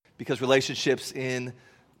because relationships in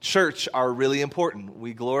church are really important.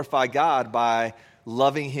 We glorify God by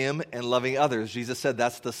loving Him and loving others. Jesus said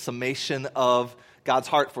that's the summation of God's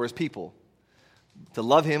heart for His people, to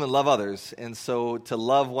love Him and love others. And so to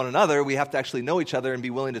love one another, we have to actually know each other and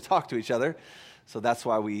be willing to talk to each other. So that's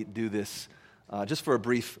why we do this just for a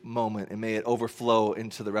brief moment, and may it overflow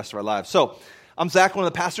into the rest of our lives. So I'm Zach, one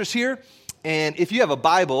of the pastors here, and if you have a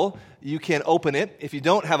Bible, you can open it. If you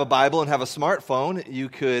don't have a Bible and have a smartphone, you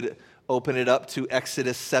could open it up to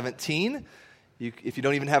Exodus 17. If you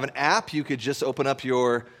don't even have an app, you could just open up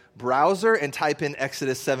your browser and type in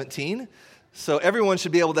Exodus 17. So everyone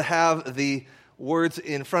should be able to have the words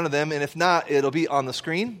in front of them, and if not, it'll be on the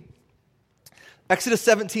screen. Exodus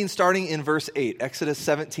 17, starting in verse 8. Exodus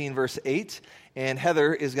 17, verse 8. And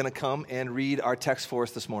Heather is going to come and read our text for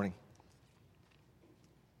us this morning.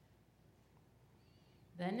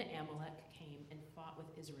 Then Amalek came and fought with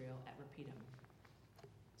Israel at Rephidim.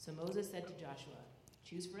 So Moses said to Joshua,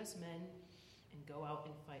 "Choose for us men and go out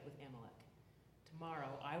and fight with Amalek.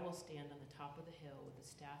 Tomorrow I will stand on the top of the hill with the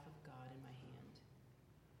staff of God in my hand."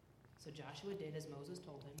 So Joshua did as Moses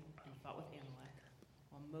told him and fought with Amalek,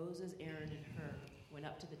 while Moses, Aaron, and Hur went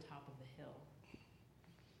up to the top of the hill.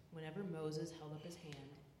 Whenever Moses held up his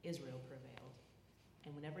hand, Israel prevailed,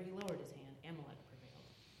 and whenever he lowered his hand, Amalek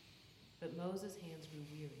prevailed. But Moses' hands grew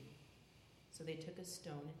weary, so they took a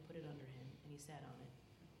stone and put it under him, and he sat on it,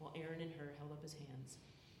 while Aaron and Hur held up his hands,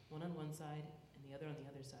 one on one side and the other on the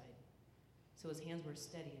other side. So his hands were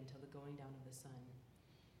steady until the going down of the sun.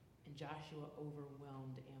 And Joshua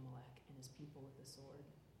overwhelmed Amalek and his people with the sword.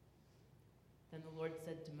 Then the Lord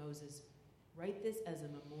said to Moses, "Write this as a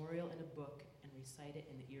memorial in a book and recite it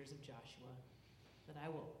in the ears of Joshua, that I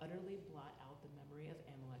will utterly blot out the memory of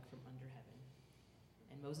Amalek from under heaven."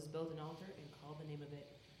 And Moses built an altar and called the name of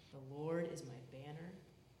it, "The Lord is my banner,"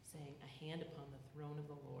 saying, "A hand upon the throne of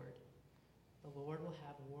the Lord. The Lord will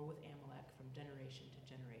have war with Amalek from generation to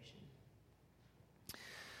generation."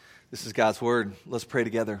 This is God's word. Let's pray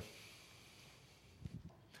together.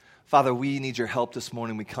 Father, we need your help this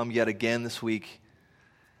morning. We come yet again this week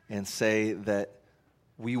and say that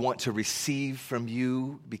we want to receive from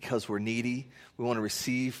you because we're needy. We want to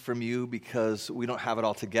receive from you because we don't have it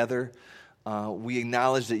all together. We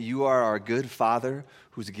acknowledge that you are our good Father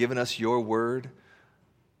who's given us your word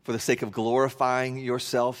for the sake of glorifying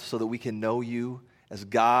yourself so that we can know you as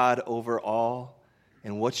God over all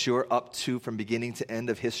and what you're up to from beginning to end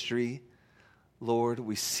of history. Lord,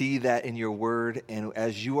 we see that in your word, and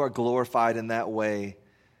as you are glorified in that way,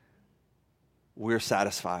 we're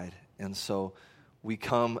satisfied. And so we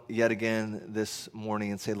come yet again this morning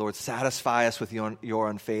and say, Lord, satisfy us with your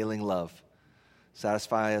unfailing love.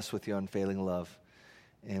 Satisfy us with your unfailing love.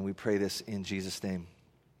 And we pray this in Jesus' name.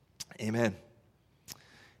 Amen.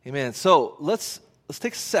 Amen. So let's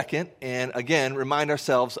take a second and, again, remind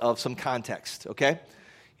ourselves of some context, okay?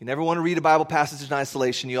 You never want to read a Bible passage in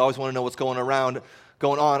isolation. You always want to know what's going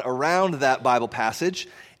on around that Bible passage.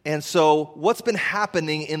 And so what's been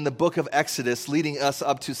happening in the book of Exodus leading us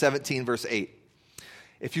up to 17, verse 8?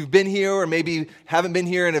 If you've been here or maybe haven't been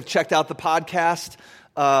here and have checked out the podcast,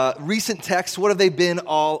 recent texts, what have they been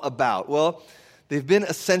all about? Well, they've been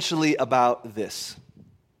essentially about this.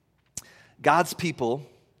 God's people,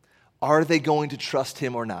 are they going to trust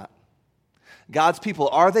him or not? God's people,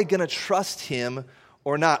 are they going to trust him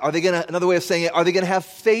or not? Are they going to, another way of saying it, are they going to have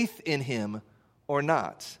faith in him or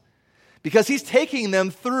not? Because he's taking them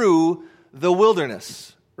through the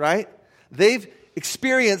wilderness, right? They've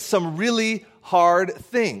experienced some really hard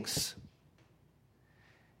things.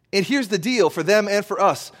 And here's the deal for them and for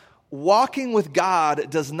us. Walking with God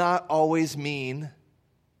does not always mean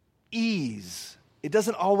ease. It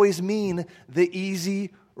doesn't always mean the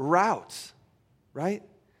easy route, right?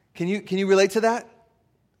 Can you relate to that?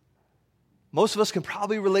 Most of us can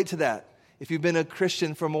probably relate to that if you've been a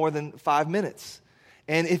Christian for more than 5 minutes.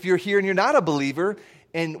 And if you're here and you're not a believer,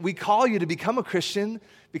 and we call you to become a Christian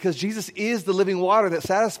because Jesus is the living water that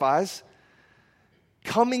satisfies,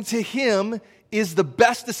 coming to him is the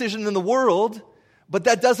best decision in the world, but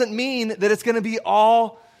that doesn't mean that it's going to be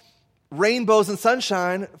all rainbows and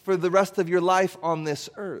sunshine for the rest of your life on this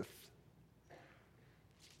earth.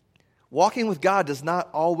 Walking with God does not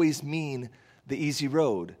always mean the easy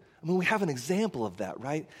road. I mean, we have an example of that,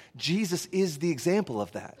 right? Jesus is the example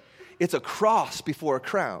of that. It's a cross before a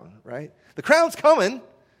crown, right? The crown's coming,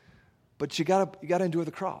 but you gotta endure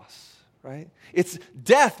the cross, right? It's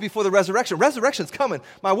death before the resurrection. Resurrection's coming.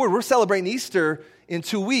 My word, we're celebrating Easter in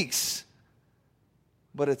 2 weeks,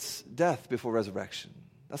 but it's death before resurrection.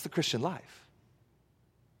 That's the Christian life.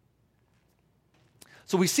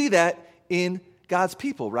 So we see that in God's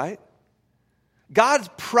people, right? God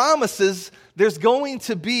promises there's going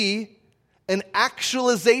to be an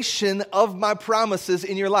actualization of my promises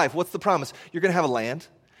in your life. What's the promise? You're going to have a land.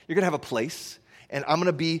 You're going to have a place. And I'm going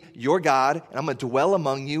to be your God, and I'm going to dwell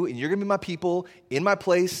among you, and you're going to be my people in my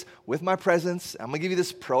place with my presence. I'm going to give you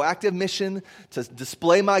this proactive mission to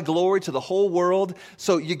display my glory to the whole world.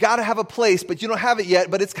 So you got to have a place, but you don't have it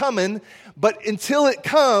yet, but it's coming. But until it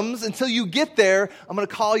comes, until you get there, I'm going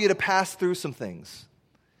to call you to pass through some things.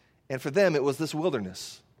 And for them, it was this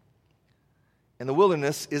wilderness. And the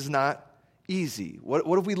wilderness is not easy. What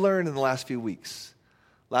have we learned in the last few weeks?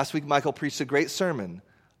 Last week, Michael preached a great sermon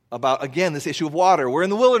about, again, this issue of water. We're in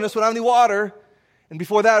the wilderness, we don't have any water. And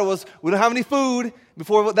before that, it was, we don't have any food.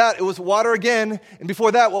 Before that, it was water again. And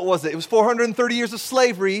before that, what was it? It was 430 years of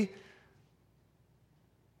slavery.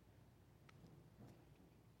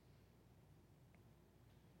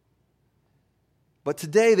 But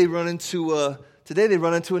today they run into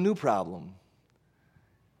a new problem.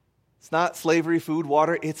 It's not slavery, food,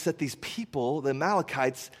 water. It's that these people, the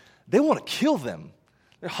Amalekites, they want to kill them.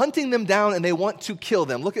 They're hunting them down and they want to kill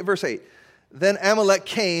them. Look at verse 8. Then Amalek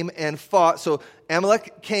came and fought. So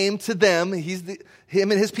Amalek came to them. Him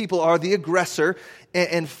and his people are the aggressor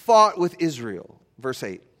and fought with Israel. Verse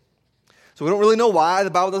 8. So we don't really know why.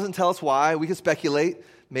 The Bible doesn't tell us why. We can speculate.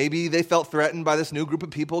 Maybe they felt threatened by this new group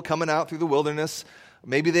of people coming out through the wilderness.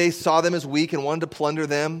 Maybe they saw them as weak and wanted to plunder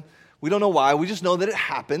them. We don't know why. We just know that it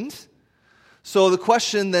happened. So the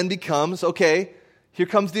question then becomes, okay, here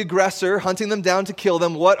comes the aggressor hunting them down to kill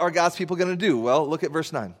them. What are God's people going to do? Well, look at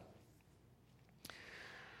verse 9.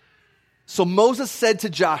 So Moses said to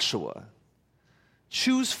Joshua,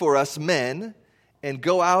 choose for us men and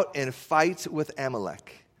go out and fight with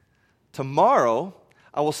Amalek. Tomorrow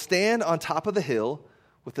I will stand on top of the hill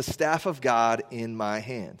with the staff of God in my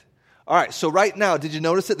hand. All right, so right now, did you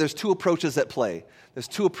notice that there's two approaches at play? There's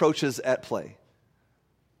two approaches at play.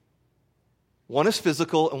 One is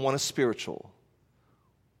physical and one is spiritual.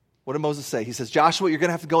 What did Moses say? He says, Joshua, you're going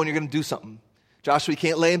to have to go and you're going to do something. Joshua, you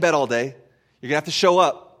can't lay in bed all day. You're going to have to show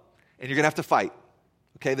up and you're going to have to fight.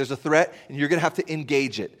 Okay, there's a threat and you're going to have to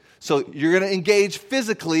engage it. So you're going to engage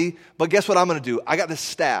physically, but guess what I'm going to do? I got this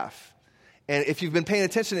staff. And if you've been paying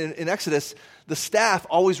attention in Exodus, the staff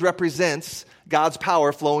always represents God's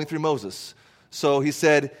power flowing through Moses. So he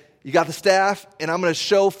said, you got the staff, and I'm going to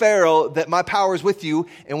show Pharaoh that my power is with you.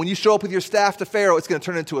 And when you show up with your staff to Pharaoh, it's going to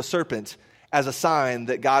turn into a serpent as a sign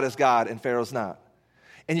that God is God and Pharaoh's not.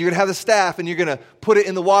 And you're going to have the staff, and you're going to put it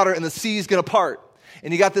in the water, and the sea's going to part.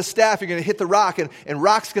 And you got this staff, you're going to hit the rock, and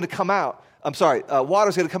rock's going to come out.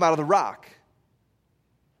 Water's going to come out of the rock.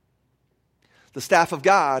 The staff of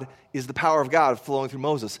God is the power of God flowing through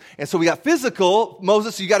Moses. And so we got physical,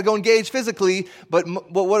 Moses, you got to go engage physically, but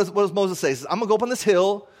what does Moses say? He says, I'm going to go up on this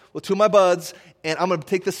hill with two of my buds, and I'm going to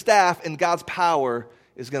take the staff, and God's power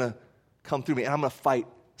is going to come through me, and I'm going to fight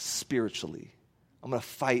spiritually. I'm going to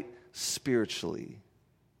fight spiritually.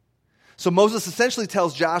 So Moses essentially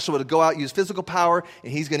tells Joshua to go out, use physical power,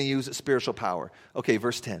 and he's going to use spiritual power. Okay,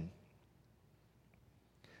 verse 10.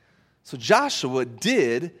 So Joshua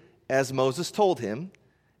did as Moses told him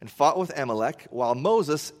and fought with Amalek, while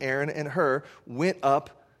Moses, Aaron, and Hur went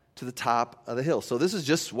up to the top of the hill. So this is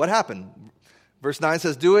just what happened. Verse 9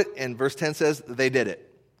 says do it, and verse 10 says they did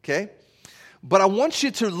it. Okay? But I want you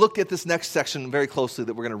to look at this next section very closely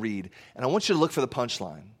that we're going to read, and I want you to look for the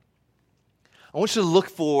punchline. I want you to look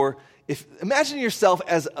for, imagine yourself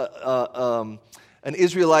as an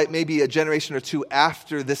Israelite, maybe a generation or two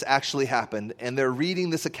after this actually happened, and they're reading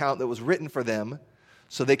this account that was written for them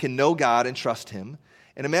so they can know God and trust Him.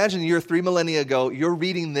 And imagine you're 3 millennia ago, you're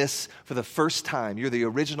reading this for the first time. You're the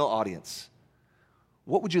original audience.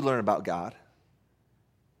 What would you learn about God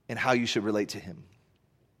and how you should relate to Him?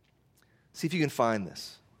 See if you can find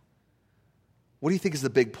this. What do you think is the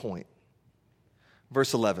big point?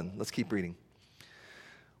 Verse 11, let's keep reading.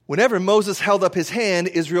 Whenever Moses held up his hand,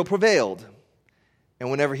 Israel prevailed.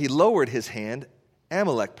 And whenever he lowered his hand,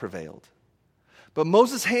 Amalek prevailed. But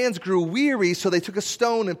Moses' hands grew weary, so they took a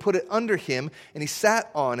stone and put it under him, and he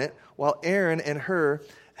sat on it, while Aaron and Hur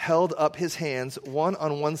held up his hands, one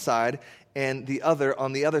on one side and the other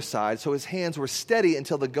on the other side. So his hands were steady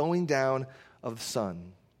until the going down of the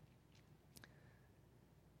sun.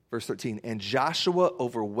 Verse 13, and Joshua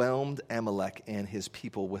overwhelmed Amalek and his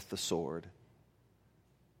people with the sword.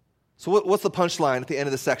 So what's the punchline at the end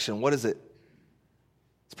of the section? What is it?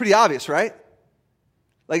 It's pretty obvious, right?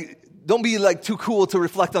 Like, don't be like too cool to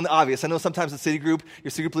reflect on the obvious. I know sometimes in city group, your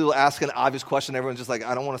city group will ask an obvious question. Everyone's just like,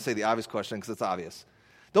 I don't want to say the obvious question because it's obvious.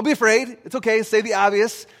 Don't be afraid. It's okay. Say the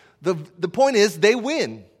obvious. The point is they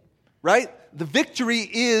win, right? The victory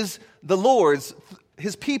is the Lord's.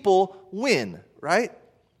 His people win, right?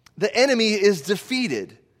 The enemy is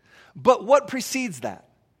defeated. But what precedes that?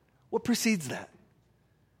 What precedes that?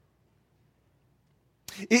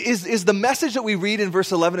 Is the message that we read in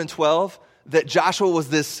verse 11 and 12 that Joshua was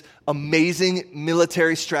this amazing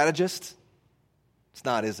military strategist? It's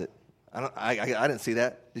not, is it? I didn't see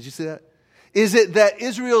that. Did you see that? Is it that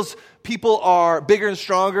Israel's people are bigger and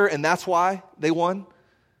stronger and that's why they won?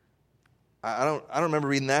 I don't remember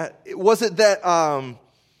reading that. Was it that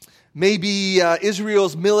maybe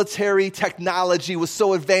Israel's military technology was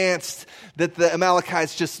so advanced that the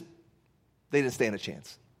Amalekites they didn't stand a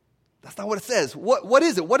chance? That's not what it says. What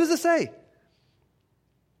is it? What does it say?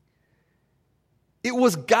 It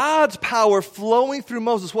was God's power flowing through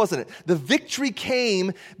Moses, wasn't it? The victory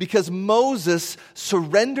came because Moses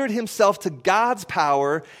surrendered himself to God's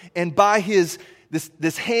power, and by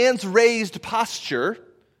this hands raised posture,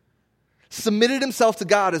 submitted himself to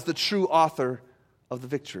God as the true author of the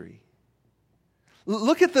victory.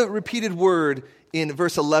 Look at the repeated word in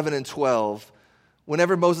verse 11 and 12.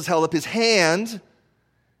 Whenever Moses held up his hand,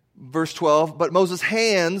 verse 12, but Moses'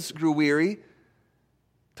 hands grew weary,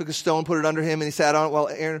 took a stone, put it under him, and he sat on it while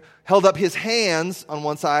Aaron held up his hands on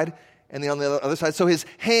one side and on the other side. So his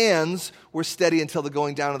hands were steady until the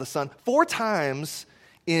going down of the sun. 4 times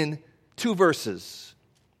in 2 verses.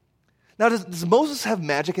 Now, does Moses have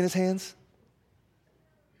magic in his hands?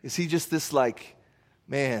 Is he just this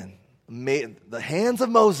man, the hands of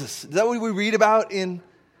Moses? Is that what we read about in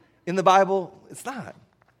the Bible? It's not.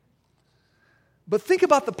 But think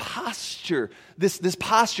about the posture, this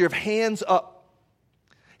posture of hands up.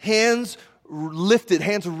 Hands lifted,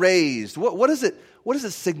 hands raised. What does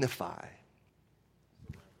it signify?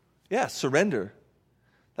 Yeah, surrender.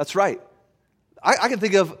 That's right. I can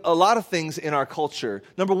think of a lot of things in our culture.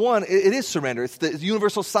 Number one, it is surrender. It's the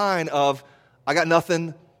universal sign of, I got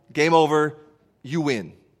nothing, game over, you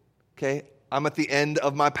win. Okay? I'm at the end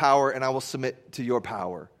of my power and I will submit to your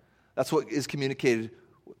power. That's what is communicated,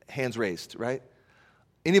 hands raised, right?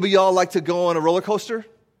 Anybody y'all like to go on a roller coaster?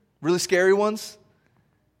 Really scary ones?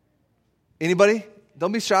 Anybody?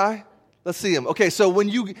 Don't be shy. Let's see them. Okay, so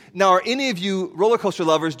are any of you roller coaster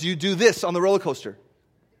lovers, do you do this on the roller coaster?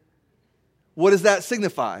 What does that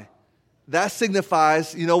signify? That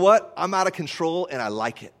signifies, you know what? I'm out of control and I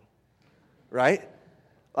like it, right?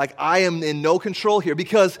 Like I am in no control here,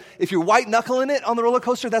 because if you're white knuckling it on the roller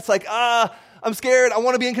coaster, that's like, I'm scared, I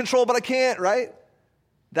want to be in control, but I can't, right?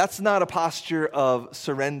 That's not a posture of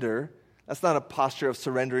surrender. That's not a posture of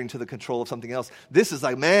surrendering to the control of something else. This is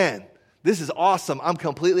like, man, this is awesome. I'm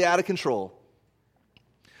completely out of control.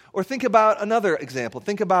 Or think about another example.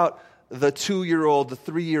 Think about the 2-year-old, the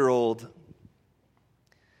 3-year-old.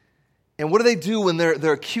 And what do they do when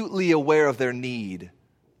they're acutely aware of their need,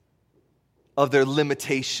 of their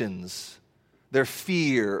limitations, their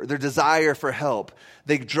fear, their desire for help?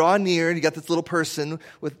 They draw near, and you got this little person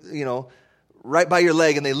with, right by your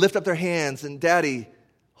leg, and they lift up their hands, and Daddy,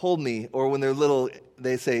 hold me. Or when they're little,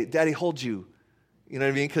 they say, Daddy, hold you. You know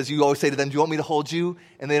what I mean? Because you always say to them, do you want me to hold you?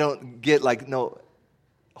 And they don't get no,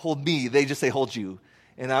 hold me. They just say, hold you.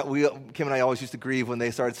 And Kim and I always used to grieve when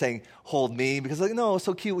they started saying, hold me. Because no, it's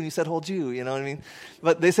so cute when you said hold you. You know what I mean?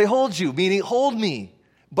 But they say hold you, meaning hold me.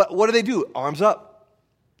 But what do? Arms up.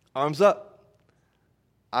 Arms up.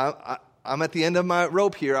 I'm at the end of my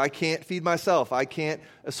rope here. I can't feed myself. I can't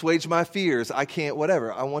assuage my fears. I can't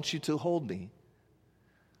whatever. I want you to hold me.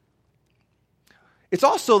 It's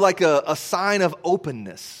also like a sign of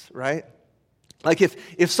openness, right? Like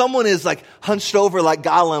if someone is hunched over like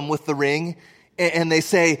Gollum with the ring, and they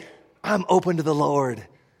say, I'm open to the Lord.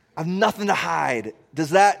 I have nothing to hide.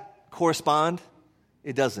 Does that correspond?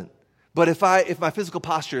 It doesn't. But if my physical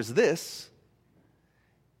posture is this,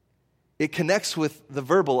 it connects with the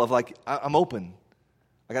verbal of I'm open.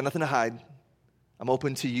 I got nothing to hide. I'm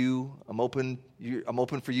open to you. I'm open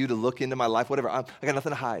for you to look into my life, whatever. I got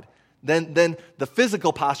nothing to hide. Then the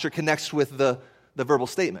physical posture connects with the verbal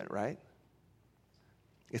statement, right?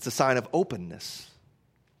 It's a sign of openness.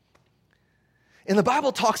 And the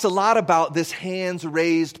Bible talks a lot about this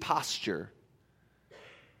hands-raised posture.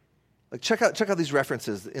 Check out these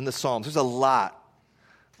references in the Psalms. There's a lot,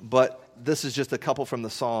 but this is just a couple from the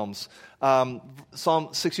Psalms. Psalm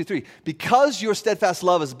 63, because your steadfast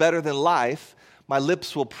love is better than life, my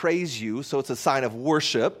lips will praise you. So it's a sign of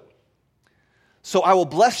worship. So I will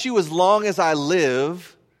bless you as long as I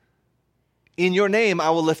live. In your name I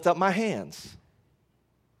will lift up my hands.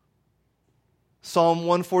 Psalm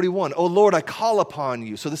 141, O Lord, I call upon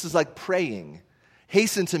you. So this is like praying.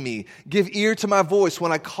 Hasten to me. Give ear to my voice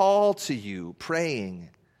when I call to you, praying.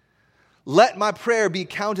 Let my prayer be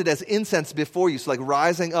counted as incense before you. So like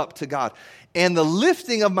rising up to God. And the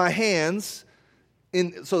lifting of my hands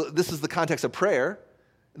So this is the context of prayer.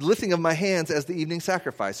 Lifting of my hands as the evening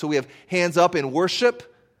sacrifice. So we have hands up in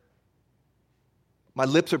worship. My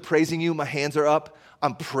lips are praising you. My hands are up.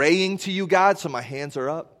 I'm praying to you, God, so my hands are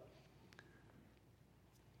up.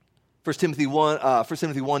 1 Timothy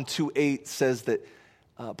 1:2-8 says that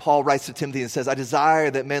Paul writes to Timothy and says, I desire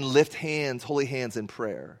that men lift hands, holy hands in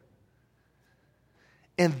prayer.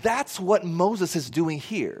 And that's what Moses is doing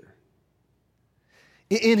here.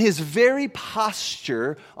 In his very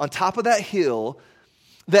posture on top of that hill,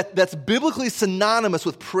 that's biblically synonymous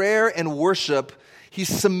with prayer and worship, he's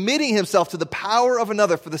submitting himself to the power of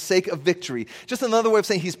another for the sake of victory. Just another way of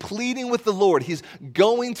saying he's pleading with the Lord. He's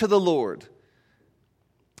going to the Lord.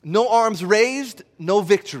 No arms raised, no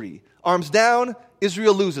victory. Arms down,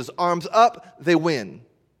 Israel loses. Arms up, they win.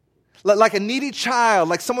 Like a needy child,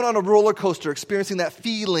 like someone on a roller coaster experiencing that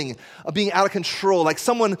feeling of being out of control, like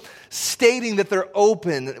someone stating that they're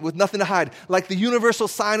open with nothing to hide, like the universal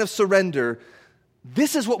sign of surrender.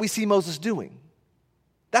 This is what we see Moses doing.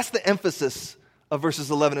 That's the emphasis of verses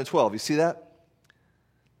 11 and 12. You see that?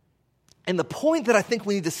 And the point that I think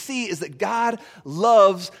we need to see is that God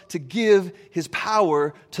loves to give his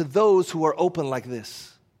power to those who are open like this.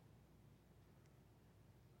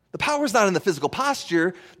 The power is not in the physical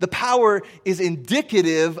posture. The power is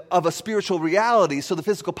indicative of a spiritual reality, so the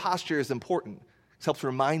physical posture is important. It helps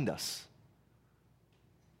remind us.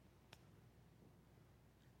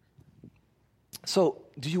 So,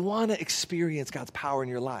 do you want to experience God's power in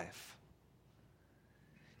your life?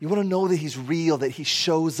 You want to know that he's real, that he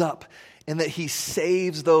shows up, and that he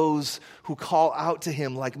saves those who call out to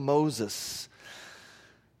him like Moses.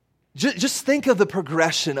 Just think of the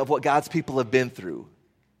progression of what God's people have been through.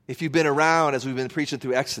 If you've been around as we've been preaching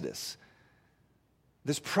through Exodus,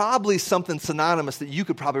 there's probably something synonymous that you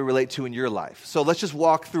could probably relate to in your life. So let's just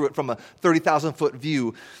walk through it from a 30,000-foot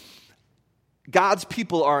view. God's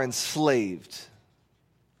people are enslaved.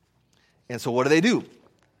 And so what do?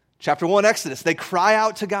 Chapter 1, Exodus, they cry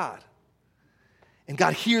out to God. And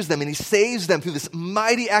God hears them and he saves them through this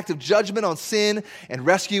mighty act of judgment on sin and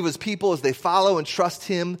rescue of his people as they follow and trust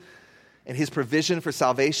him and his provision for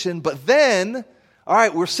salvation. But then, all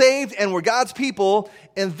right, we're saved and we're God's people.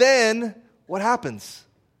 And then what happens?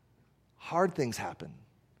 Hard things happen.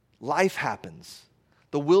 Life happens.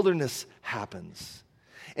 The wilderness happens.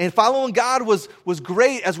 And following God was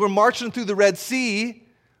great as we're marching through the Red Sea.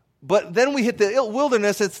 But then we hit the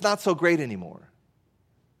wilderness, it's not so great anymore.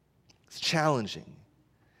 It's challenging.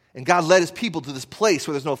 And God led his people to this place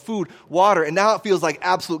where there's no food, water, and now it feels like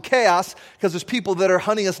absolute chaos because there's people that are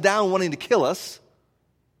hunting us down, wanting to kill us.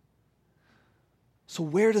 So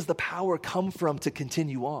where does the power come from to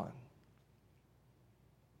continue on?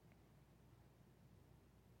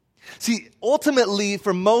 See, ultimately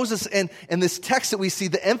for Moses and this text that we see,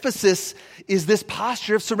 the emphasis is this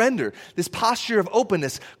posture of surrender, this posture of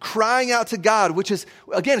openness, crying out to God, which is,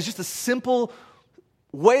 again, it's just a simple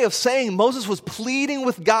way of saying Moses was pleading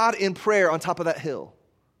with God in prayer on top of that hill.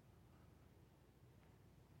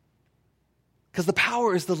 Because the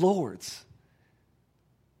power is the Lord's.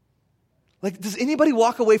 Like, does anybody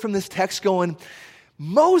walk away from this text going,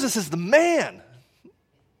 Moses is the man?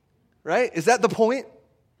 Right? Is that the point?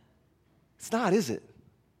 It's not, is it?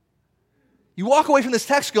 You walk away from this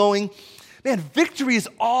text going, man, victory is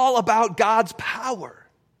all about God's power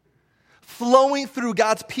flowing through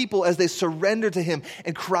God's people as they surrender to him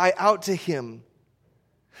and cry out to him.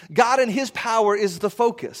 God and his power is the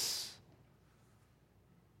focus.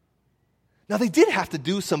 Now, they did have to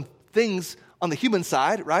do some things on the human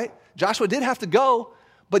side, right? Joshua did have to go,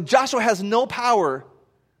 but Joshua has no power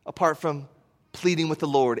apart from pleading with the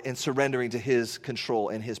Lord and surrendering to his control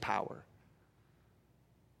and his power.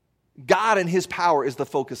 God and his power is the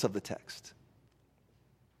focus of the text.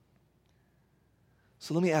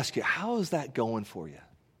 So let me ask you, how is that going for you?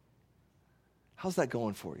 How's that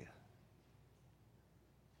going for you?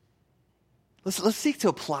 Let's seek to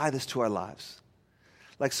apply this to our lives.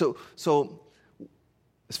 Like so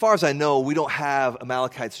as far as I know, we don't have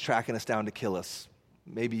Amalekites tracking us down to kill us.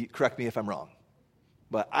 Maybe correct me if I'm wrong.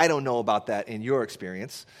 But I don't know about that in your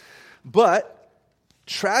experience. But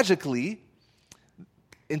tragically,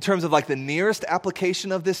 in terms of like the nearest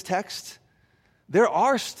application of this text, there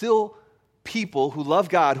are still people who love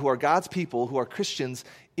God, who are God's people, who are Christians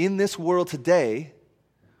in this world today,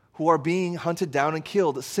 who are being hunted down and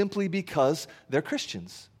killed simply because they're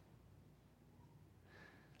Christians.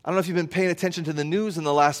 I don't know if you've been paying attention to the news in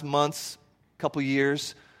the last months, couple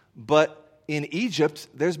years, but in Egypt,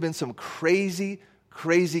 there's been some crazy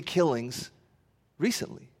killings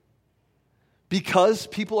recently because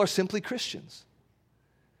people are simply Christians.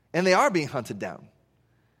 And they are being hunted down.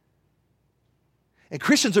 And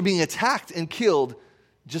Christians are being attacked and killed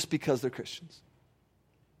just because they're Christians.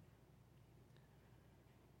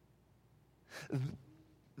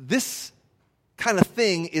 This kind of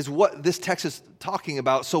thing is what this text is talking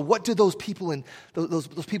about. So what do those people in those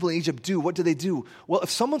people in Egypt do? What do they do? Well, if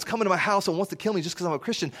someone's coming to my house and wants to kill me just because I'm a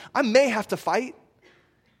Christian, I may have to fight.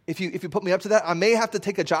 If you put me up to that, I may have to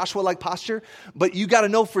take a Joshua-like posture. But you got to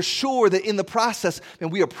know for sure that in the process,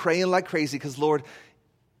 and we are praying like crazy because, Lord,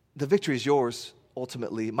 the victory is yours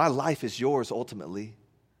ultimately. My life is yours ultimately.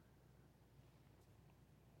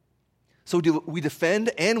 So do we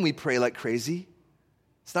defend and we pray like crazy?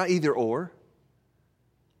 It's not either or.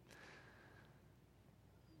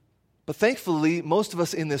 But thankfully, most of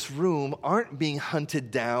us in this room aren't being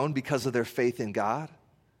hunted down because of their faith in God.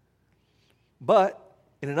 But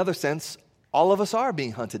in another sense, all of us are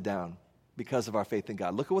being hunted down because of our faith in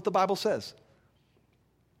God. Look at what the Bible says.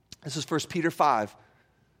 This is 1 Peter 5.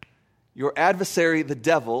 Your adversary, the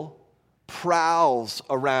devil, prowls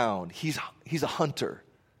around. He's a hunter.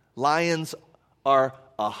 Lions are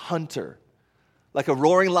a hunter. Like a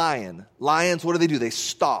roaring lion. Lions, what do? They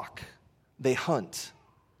stalk. They hunt.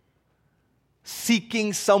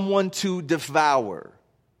 Seeking someone to devour.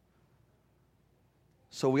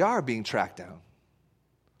 So we are being tracked down.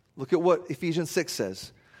 Look at what Ephesians 6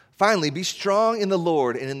 says. Finally, be strong in the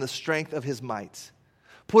Lord and in the strength of his might.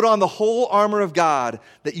 Put on the whole armor of God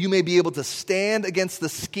that you may be able to stand against the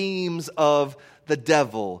schemes of the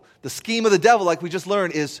devil. The scheme of the devil, like we just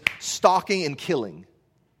learned, is stalking and killing.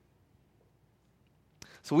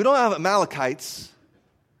 So we don't have Amalekites,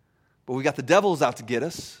 but we got the devils out to get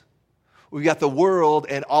us. We got the world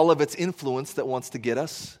and all of its influence that wants to get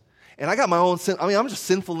us. And I got my own sin. I mean, I'm just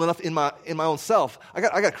sinful enough in my own self. I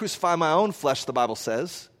got to crucify my own flesh, the Bible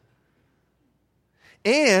says.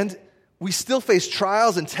 And we still face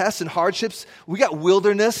trials and tests and hardships. We got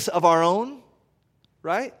wilderness of our own,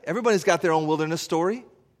 right? Everybody's got their own wilderness story.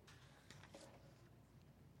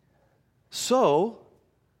 So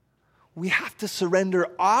we have to surrender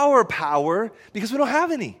our power because we don't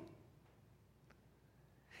have any.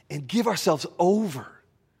 And give ourselves over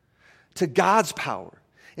to God's power.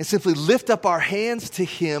 And simply lift up our hands to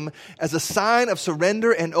him as a sign of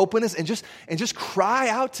surrender and openness and just cry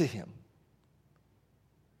out to him.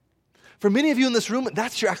 For many of you in this room,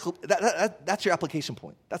 that's your application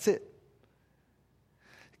point. That's it.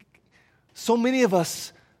 So many of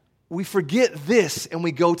us, we forget this and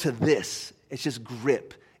we go to this. It's just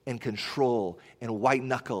grip and control and white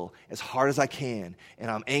knuckle as hard as I can. And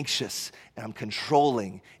I'm anxious and I'm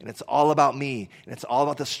controlling. And it's all about me. And it's all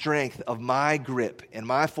about the strength of my grip and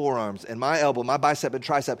my forearms and my elbow, my bicep and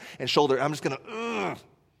tricep and shoulder. And I'm just going to,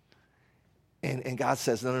 And God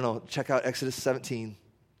says, no. Check out Exodus 17.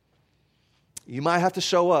 You might have to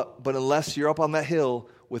show up, but unless you're up on that hill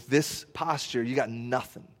with this posture, you got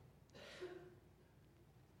nothing.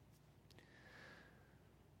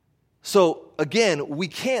 So, again, we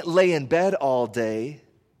can't lay in bed all day.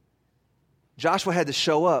 Joshua had to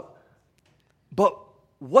show up. But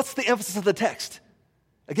what's the emphasis of the text?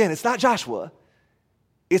 Again, it's not Joshua.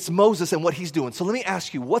 It's Moses and what he's doing. So let me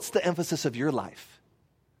ask you, what's the emphasis of your life?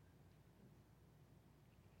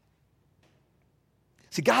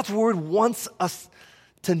 See, God's word wants us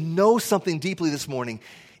to know something deeply this morning.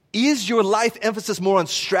 Is your life emphasis more on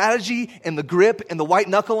strategy and the grip and the white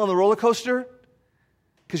knuckle on the roller coaster?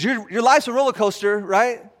 Because your life's a roller coaster,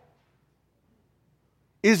 right?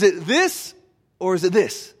 Is it this or is it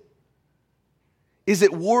this? Is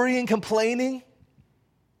it worrying, complaining?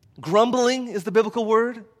 Grumbling is the biblical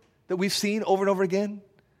word that we've seen over and over again?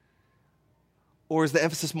 Or is the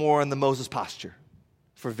emphasis more on the Moses posture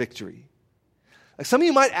for victory? Like some of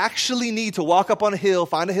you might actually need to walk up on a hill,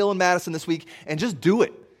 find a hill in Madison this week, and just do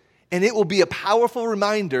it. And it will be a powerful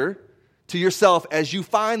reminder to yourself as you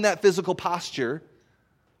find that physical posture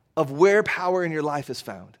of where power in your life is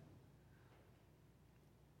found.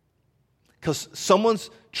 Because someone's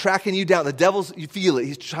tracking you down. The devil's, you feel it,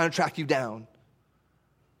 he's trying to track you down.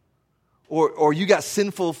 Or you got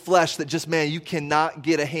sinful flesh that just, man, you cannot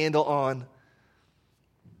get a handle on.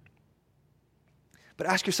 But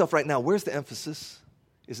ask yourself right now, where's the emphasis?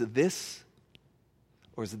 Is it this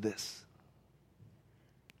or is it this?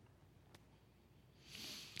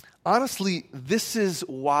 Honestly, this is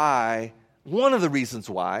why, one of the reasons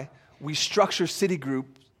why we structure City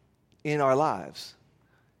Group in our lives,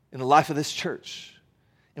 in the life of this church.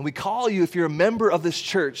 And we call you, if you're a member of this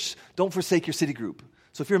church, don't forsake your City Group.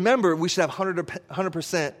 So if you're a member, we should have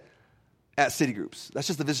 100% at City Groups. That's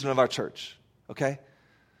just the vision of our church, okay?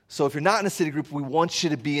 So if you're not in a City Group, we want you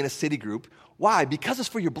to be in a City Group. Why? Because it's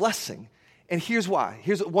for your blessing. And here's why.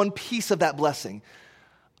 Here's one piece of that blessing.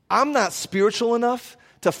 I'm not spiritual enough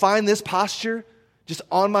to find this posture just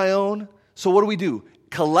on my own. So what do?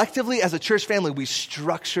 Collectively, as a church family, we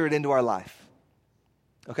structure it into our life.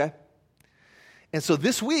 Okay? And so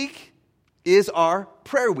this week is our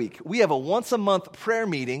prayer week. We have a once-a-month prayer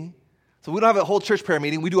meeting. So we don't have a whole church prayer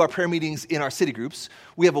meeting. We do our prayer meetings in our city groups.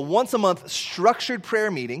 We have a once-a-month structured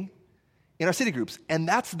prayer meeting in our city groups. And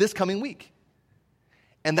that's this coming week.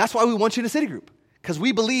 And that's why we want you in a city group. Because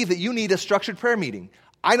we believe that you need a structured prayer meeting.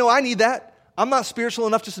 I know I need that. I'm not spiritual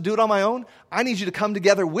enough just to do it on my own. I need you to come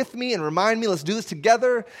together with me and remind me, let's do this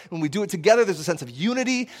together. When we do it together, there's a sense of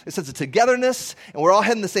unity, a sense of togetherness, and we're all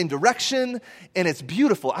heading the same direction, and it's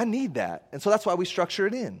beautiful. I need that. And so that's why we structure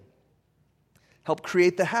it in. Help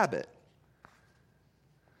create the habit.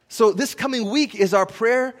 So this coming week is our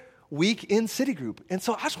prayer week in City Group. And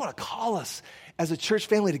so I just want to call us as a church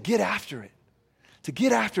family to get after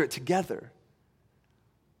it together.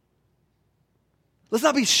 Let's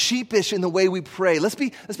not be sheepish in the way we pray. Let's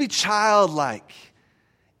be childlike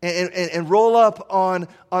and roll up on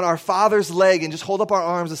our Father's leg and just hold up our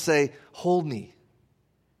arms and say, hold me.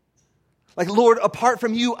 Like, Lord, apart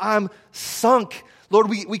from you, I'm sunk. Lord,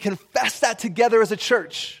 we confess that together as a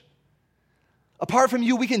church. Apart from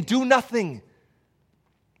you, we can do nothing.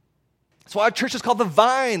 That's why our church is called the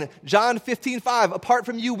Vine. John 15:5. Apart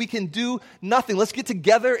from you, we can do nothing. Let's get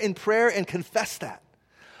together in prayer and confess that.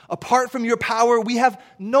 Apart from your power, we have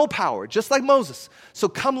no power, just like Moses. So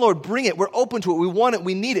come, Lord, bring it. We're open to it. We want it.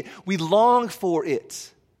 We need it. We long for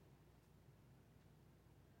it.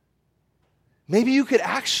 Maybe you could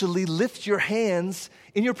actually lift your hands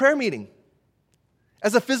in your prayer meeting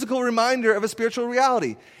as a physical reminder of a spiritual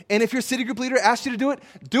reality. And if your city group leader asks you to do it,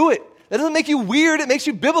 do it. That doesn't make you weird. It makes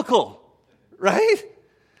you biblical, right?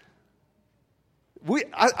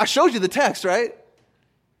 I showed you the text, right?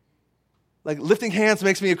 Like, lifting hands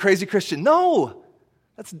makes me a crazy Christian. No,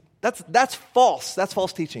 that's false. That's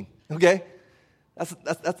false teaching. Okay,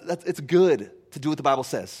 it's good to do what the Bible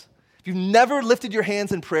says. If you've never lifted your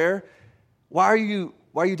hands in prayer, why are you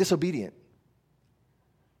disobedient?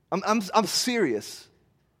 I'm serious.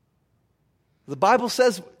 The Bible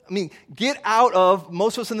says, get out of,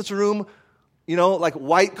 most of us in this room, like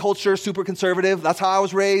white culture, super conservative. That's how I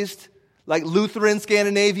was raised. Like Lutheran,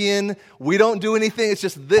 Scandinavian, we don't do anything. It's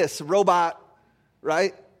just this, robot,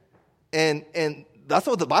 right? And that's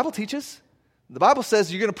what the Bible teaches. The Bible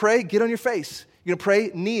says you're going to pray, get on your face. You're going to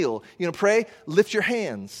pray, kneel. You're going to pray, lift your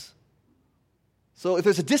hands. So if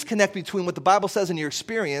there's a disconnect between what the Bible says and your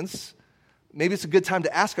experience, maybe it's a good time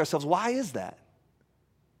to ask ourselves, why is that?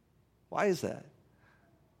 Why is that?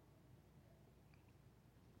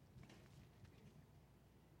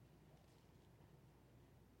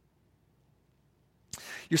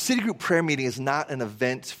 Your city group prayer meeting is not an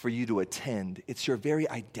event for you to attend. It's your very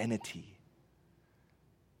identity.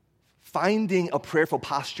 Finding a prayerful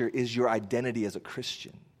posture is your identity as a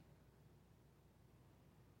Christian.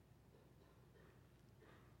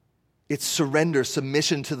 It's surrender,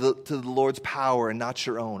 submission to the Lord's power and not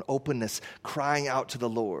your own. Openness, crying out to the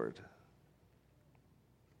Lord.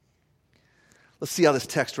 Let's see how this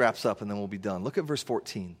text wraps up and then we'll be done. Look at verse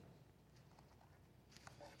 14.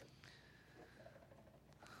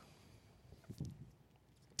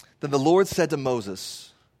 Then the Lord said to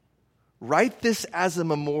Moses, write this as a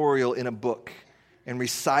memorial in a book and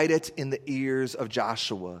recite it in the ears of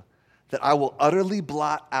Joshua, that I will utterly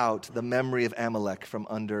blot out the memory of Amalek from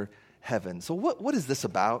under heaven. So what is this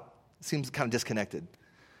about? It seems kind of disconnected.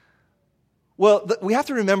 Well, we have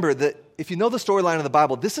to remember that if you know the storyline of the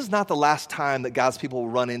Bible, this is not the last time that God's people will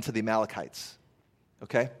run into the Amalekites.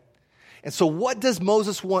 Okay? And so what does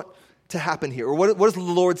Moses want to happen here? Or what does the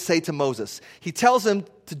Lord say to Moses? He tells him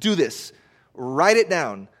to do this. Write it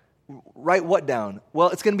down. Write what down? Well,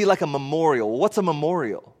 it's going to be like a memorial. What's a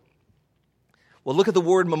memorial? Well, look at the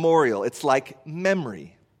word memorial. It's like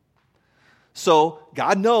memory. So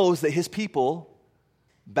God knows that his people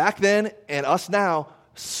back then and us now,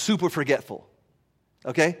 super forgetful.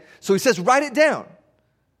 Okay? So he says, write it down.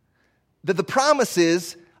 That the promise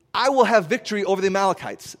is, I will have victory over the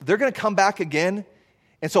Amalekites. They're going to come back again.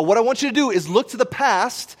 And so what I want you to do is look to the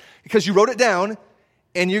past, because you wrote it down,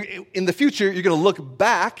 and in the future, you're going to look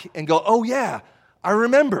back and go, oh yeah, I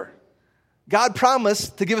remember. God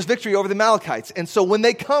promised to give us victory over the Amalekites. And so when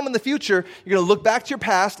they come in the future, you're going to look back to your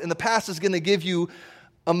past, and the past is going to give you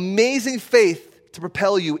amazing faith to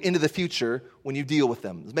propel you into the future when you deal with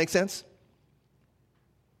them. Does that make sense?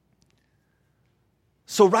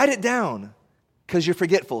 So write it down, because you're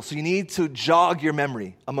forgetful. So you need to jog your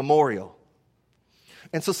memory, a memorial.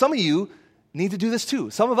 And so some of you need to do this too.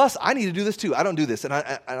 Some of us, I need to do this too. I don't do this, and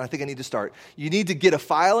I think I need to start. You need to get a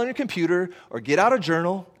file on your computer or get out a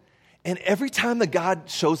journal And every time that God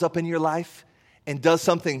shows up in your life and does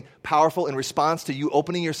something powerful in response to you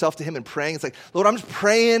opening yourself to him and praying, it's like, Lord, I'm just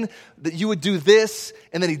praying that you would do this,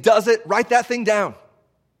 and then he does it. Write that thing down.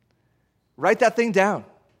 Write that thing down.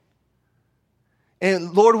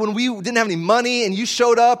 And Lord, when we didn't have any money and you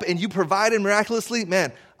showed up and you provided miraculously,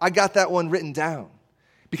 man, I got that one written down.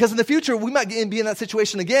 Because in the future, we might be in that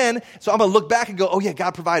situation again, so I'm going to look back and go, oh yeah,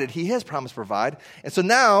 God provided. He has promised to provide. And so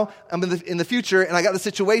now I'm in the future, and I got the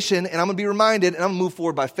situation, and I'm going to be reminded, and I'm going to move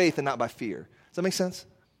forward by faith and not by fear. Does that make sense?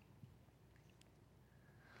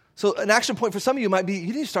 So an action point for some of you might be,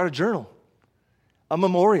 you need to start a journal, a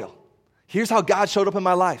memorial. Here's how God showed up in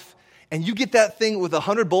my life. And you get that thing with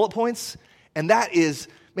 100 bullet points, and that is,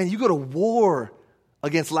 man, you go to war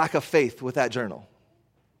against lack of faith with that journal.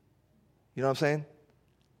 You know what I'm saying?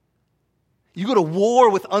 You go to war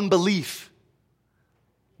with unbelief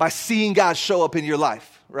by seeing God show up in your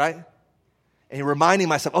life, right? And you're reminding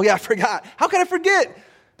myself, oh yeah, I forgot. How can I forget?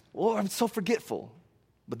 Well, I'm so forgetful.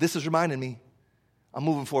 But this is reminding me I'm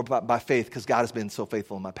moving forward by faith because God has been so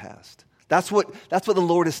faithful in my past. That's what the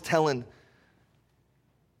Lord is telling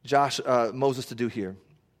Moses to do here.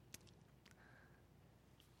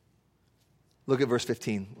 Look at verse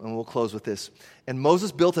 15, and we'll close with this. And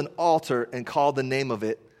Moses built an altar and called the name of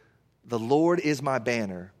it, "The Lord is my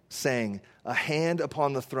banner," saying, "A hand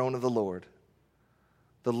upon the throne of the Lord.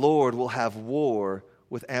 The Lord will have war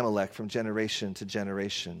with Amalek from generation to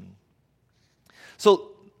generation."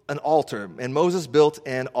 So, an altar, and Moses built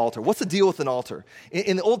an altar. What's the deal with an altar?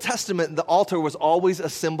 In the Old Testament, the altar was always a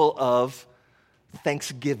symbol of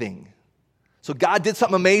thanksgiving. So God did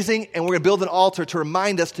something amazing, and we're going to build an altar to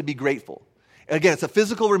remind us to be grateful. Again, it's a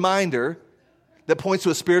physical reminder that points to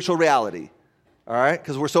a spiritual reality. All right?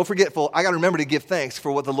 Because we're so forgetful, I got to remember to give thanks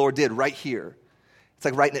for what the Lord did right here. It's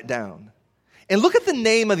like writing it down. And look at the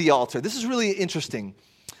name of the altar. This is really interesting.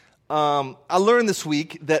 I learned this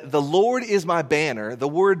week that the Lord is my banner. The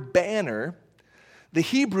word banner, the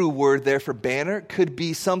Hebrew word there for banner could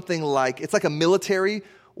be something like, it's like a military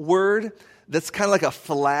word that's kind of like a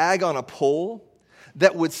flag on a pole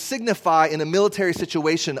that would signify in a military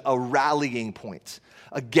situation a rallying point,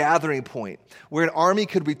 a gathering point, where an army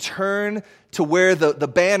could return to where the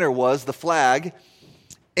banner was, the flag,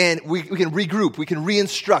 and we can regroup, we can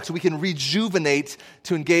re-instruct, we can rejuvenate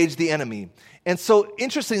to engage the enemy. And so,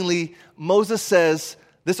 interestingly, Moses says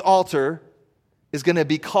this altar is going to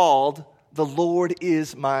be called, "The Lord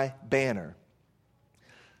is my banner."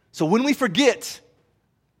 So when we forget,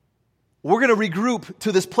 we're going to regroup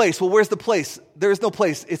to this place. Well, where's the place? There is no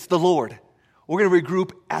place. It's the Lord. We're going to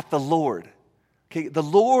regroup at the Lord. Okay, the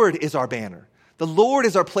Lord is our banner. The Lord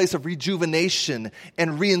is our place of rejuvenation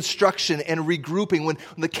and re-instruction and regrouping. When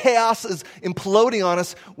the chaos is imploding on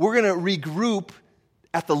us, we're going to regroup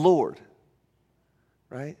at the Lord.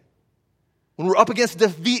 Right? When we're up against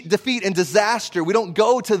defeat and disaster, we don't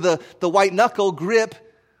go to the white knuckle grip.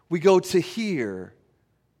 We go to here.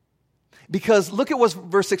 Because look at what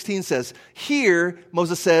verse 16 says. Here,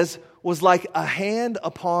 Moses says, was like a hand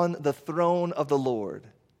upon the throne of the Lord.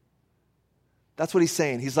 That's what he's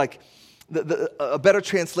saying. He's like, a better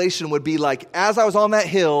translation would be like, as I was on that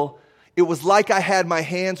hill, it was like I had my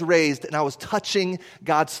hands raised and I was touching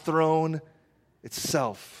God's throne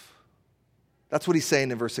itself. That's what he's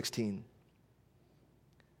saying in verse 16.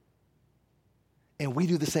 And we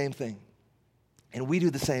do the same thing. And we do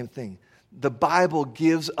the same thing. The Bible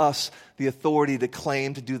gives us the authority to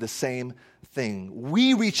claim to do the same thing.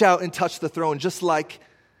 We reach out and touch the throne just like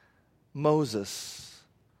Moses.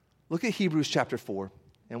 Look at Hebrews chapter 4,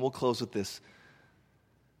 and we'll close with this.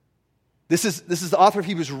 This is the author of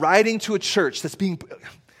Hebrews writing to a church that's being...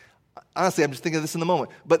 Honestly, I'm just thinking of this in the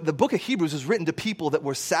moment. But the book of Hebrews is written to people that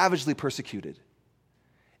were savagely persecuted.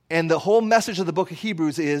 And the whole message of the book of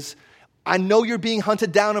Hebrews is, I know you're being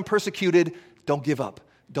hunted down and persecuted. Don't give up.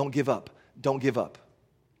 Don't give up. Don't give up.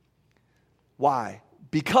 Why?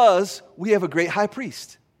 Because we have a great high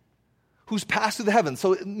priest who's passed through the heavens.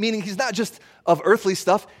 So meaning he's not just of earthly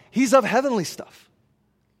stuff, he's of heavenly stuff.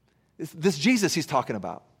 This Jesus he's talking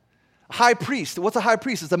about. High priest. What's a high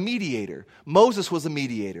priest? It's a mediator. Moses was a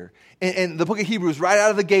mediator. And the book of Hebrews right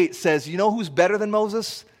out of the gate says, you know who's better than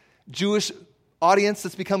Moses? Jewish audience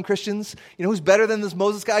that's become Christians. You know who's better than this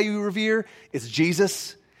Moses guy you revere? It's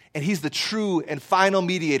Jesus. And he's the true and final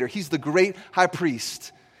mediator. He's the great high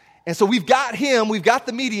priest. And so we've got him. We've got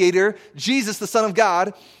the mediator, Jesus, the Son of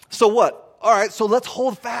God. So what? All right, so let's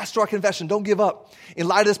hold fast to our confession. Don't give up. In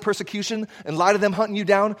light of this persecution, in light of them hunting you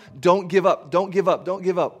down, don't give up. Don't give up. Don't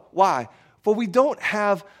give up. Why? For we don't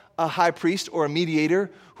have a high priest or a mediator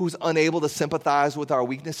who's unable to sympathize with our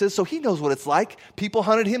weaknesses, so he knows what it's like. People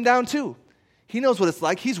hunted him down too. He knows what it's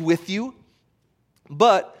like. He's with you.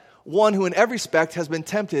 But one who in every respect has been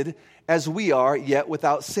tempted as we are, yet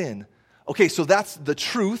without sin. Okay, so that's the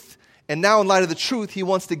truth. And now in light of the truth, he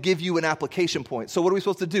wants to give you an application point. So what are we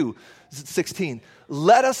supposed to do? 16.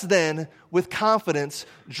 Let us then with confidence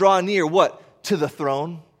draw near, what? To the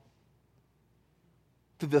throne.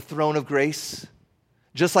 To the throne of grace.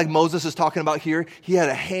 Just like Moses is talking about here, he had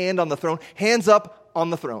a hand on the throne, hands up on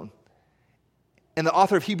the throne. And the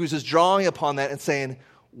author of Hebrews is drawing upon that and saying,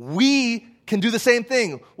 we can do the same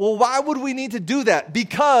thing. Well, why would we need to do that?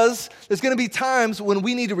 Because there's going to be times when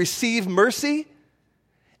we need to receive mercy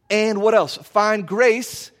and what else? Find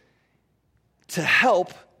grace to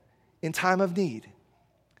help in time of need.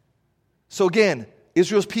 So again,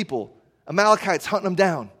 Israel's people, Amalekites hunting them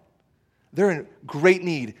down. They're in great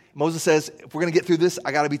need. Moses says, if we're going to get through this,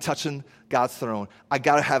 I got to be touching God's throne. I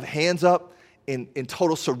got to have hands up in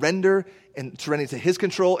total surrender and surrendering to his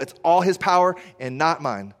control. It's all his power and not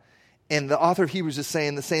mine. And the author of Hebrews is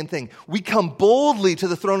saying the same thing. We come boldly to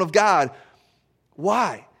the throne of God.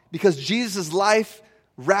 Why? Because Jesus' life,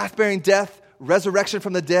 wrath-bearing death, resurrection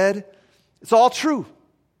from the dead, it's all true.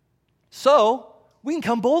 So we can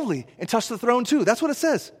come boldly and touch the throne too. That's what it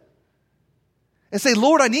says. And say,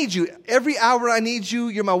 Lord, I need you. Every hour I need you.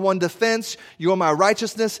 You're my one defense. You're my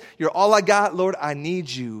righteousness. You're all I got. Lord, I need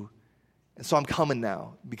you. And so I'm coming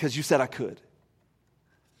now because you said I could.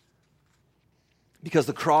 Because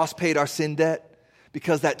the cross paid our sin debt.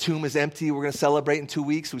 Because that tomb is empty. We're going to celebrate in 2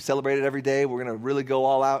 weeks. We celebrate it every day. We're going to really go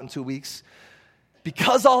all out in 2 weeks.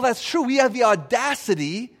 Because all that's true, we have the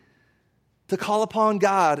audacity to call upon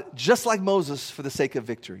God just like Moses for the sake of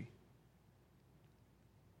victory.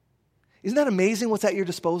 Isn't that amazing what's at your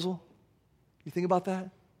disposal? You think about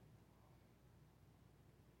that?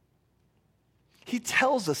 He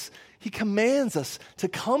tells us, he commands us to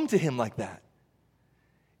come to him like that.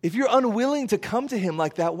 If you're unwilling to come to him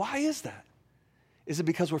like that, why is that? Is it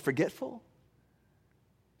because we're forgetful?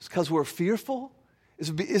 Is it because we're fearful?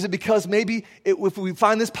 Is it because maybe if we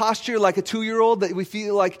find this posture like a 2-year-old that we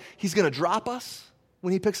feel like he's going to drop us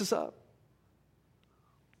when he picks us up?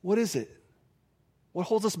 What is it? What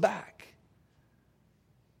holds us back?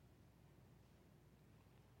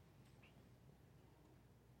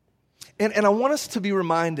 And I want us to be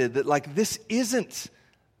reminded that like this isn't,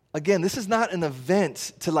 again, this is not an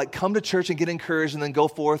event to like come to church and get encouraged and then go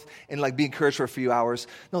forth and like be encouraged for a few hours.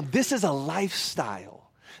 No, this is a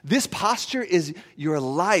lifestyle. This posture is your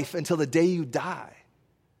life until the day you die.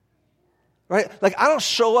 Right? Like I don't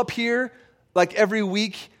show up here like every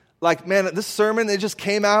week like, man, this sermon, it just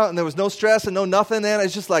came out and there was no stress and no nothing. And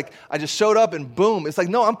it's just like, I just showed up and boom. It's like,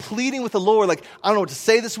 no, I'm pleading with the Lord. Like, I don't know what to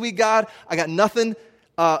say this week, God. I got nothing.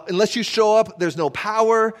 Unless you show up, there's no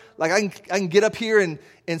power. Like I can get up here and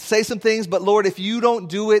say some things, but Lord, if you don't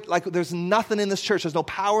do it, like there's nothing in this church. There's no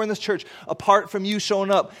power in this church apart from you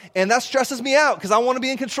showing up. And that stresses me out because I want to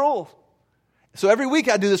be in control. So every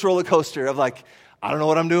week I do this roller coaster of like, I don't know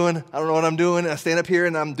what I'm doing. I don't know what I'm doing. And I stand up here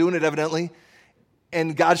and I'm doing it evidently.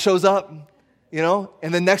 And God shows up, you know.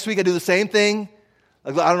 And then next week I do the same thing.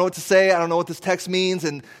 Like, I don't know what to say. I don't know what this text means.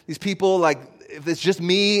 And these people, like, if it's just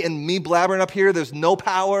me and me blabbering up here, there's no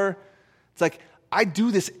power. It's like, I do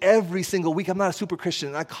this every single week. I'm not a super Christian,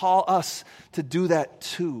 and I call us to do that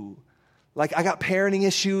too. Like, I got parenting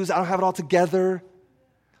issues. I don't have it all together.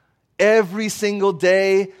 Every single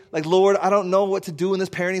day, like, Lord, I don't know what to do in this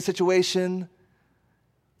parenting situation.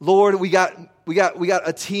 Lord, we got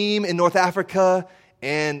a team in North Africa,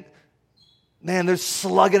 and man, they're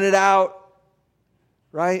slugging it out.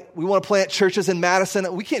 Right? We want to plant churches in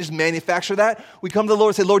Madison. We can't just manufacture that. We come to the Lord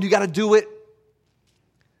and say, Lord, you got to do it.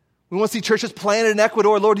 We want to see churches planted in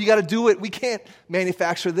Ecuador. Lord, you got to do it. We can't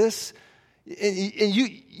manufacture this. And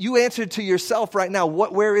you answered to yourself right now,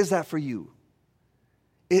 where is that for you?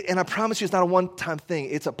 And I promise you it's not a one-time thing.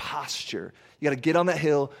 It's a posture. You got to get on that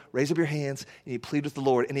hill, raise up your hands, and you plead with the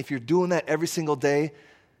Lord. And if you're doing that every single day,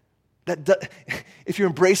 if you're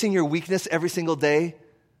embracing your weakness every single day,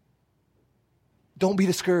 don't be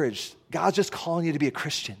discouraged. God's just calling you to be a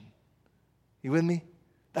Christian. You with me?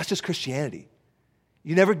 That's just Christianity.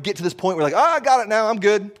 You never get to this point where like, I got it now, I'm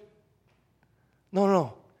good.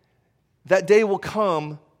 No. That day will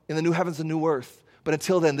come in the new heavens and new earth. But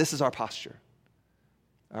until then, this is our posture.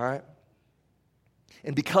 All right?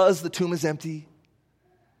 And because the tomb is empty,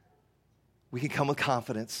 we can come with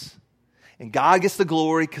confidence. And God gets the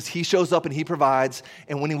glory because he shows up and he provides.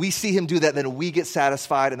 And when we see him do that, then we get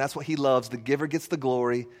satisfied. And that's what he loves. The giver gets the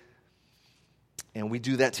glory. And we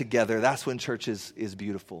do that together. That's when church is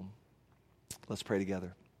beautiful. Let's pray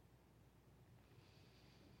together.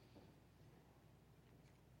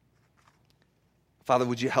 Father,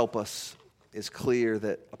 would you help us it's clear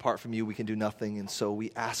that apart from you, we can do nothing. And so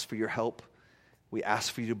we ask for your help. We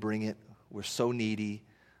ask for you to bring it. We're so needy.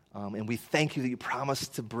 And we thank you that you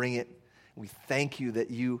promised to bring it. We thank you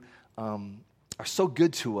that you are so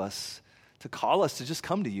good to us to call us to just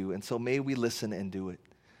come to you. And so may we listen and do it.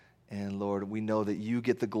 And Lord, we know that you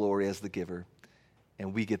get the glory as the giver,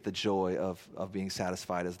 and we get the joy of being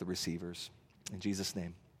satisfied as the receivers. In Jesus'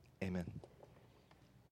 name, amen.